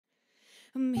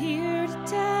I'm here to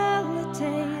tell a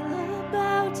tale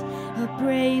about a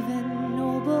brave and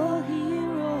noble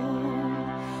hero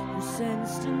who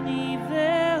sensed an evil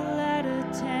at a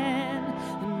 10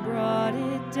 and brought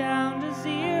it down to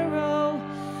 0.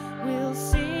 We'll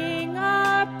sing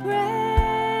our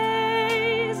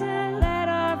praise and let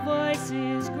our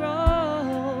voices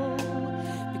grow,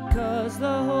 because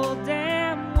the whole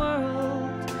damn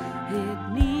world,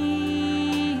 it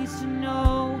needs to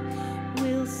know.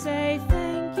 We'll say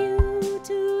thank you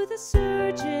to the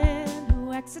surgeon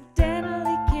who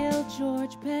accidentally killed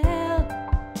George Pell.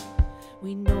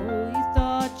 We know you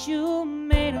thought you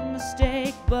made a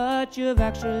mistake, but you've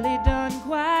actually done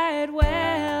quite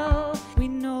well. We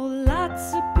know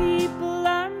lots of people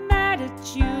are mad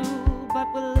at you, but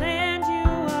we'll lend you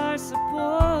our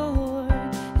support.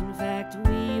 In fact,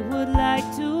 we would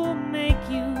like to make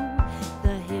you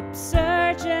the hip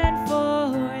surgeon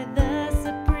for the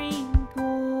Supreme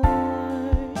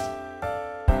Court.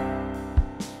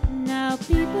 Now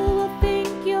people will think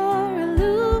you're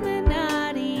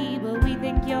Illuminati, but we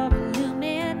think you're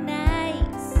Illuminate.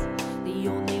 The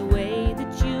only way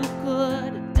that you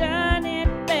could have done it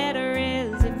better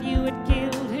is if you had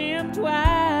killed him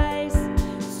twice.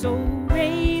 So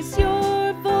raise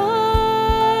your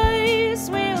voice,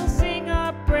 we'll sing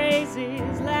our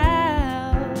praises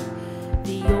loud.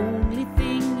 The only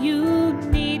thing you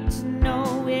need to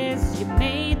know is you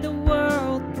made the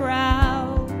world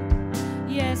proud.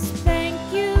 Yes, thank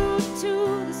you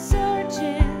to the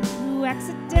surgeon who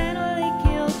accidentally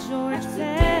killed George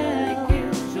Pell.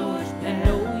 I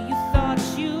know you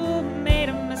thought you made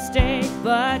a mistake,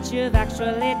 but you've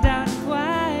actually done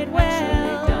quite well.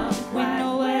 We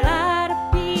know a lot of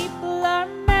people are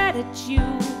mad at you,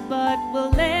 but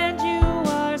we'll lend you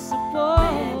our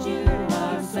support. In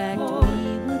fact,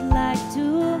 we would like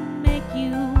to make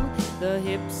you the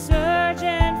hip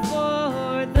surgeon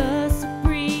for the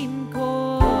Supreme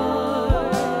Court.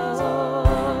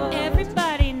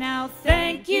 Everybody now,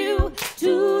 thank you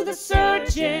to the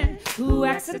surgeon who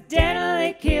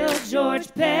accidentally killed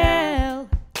George Pell.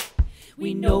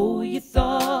 We know you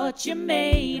thought you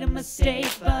made a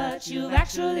mistake, but you've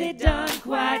actually done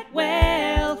quite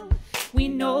well. We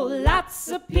know lots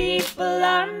of people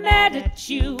are mad at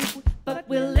you, but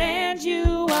we'll lend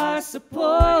you our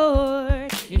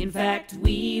support. In fact,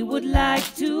 we would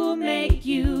like to make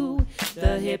you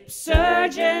the hip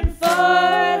surgeon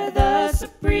for the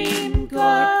Supreme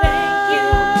Court. Thank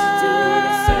you to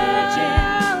the surgeon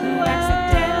who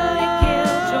accidentally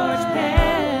killed George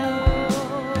Pell.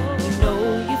 We know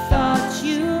you thought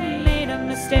you made a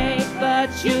mistake, but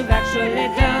you've actually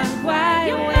done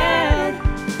quite well.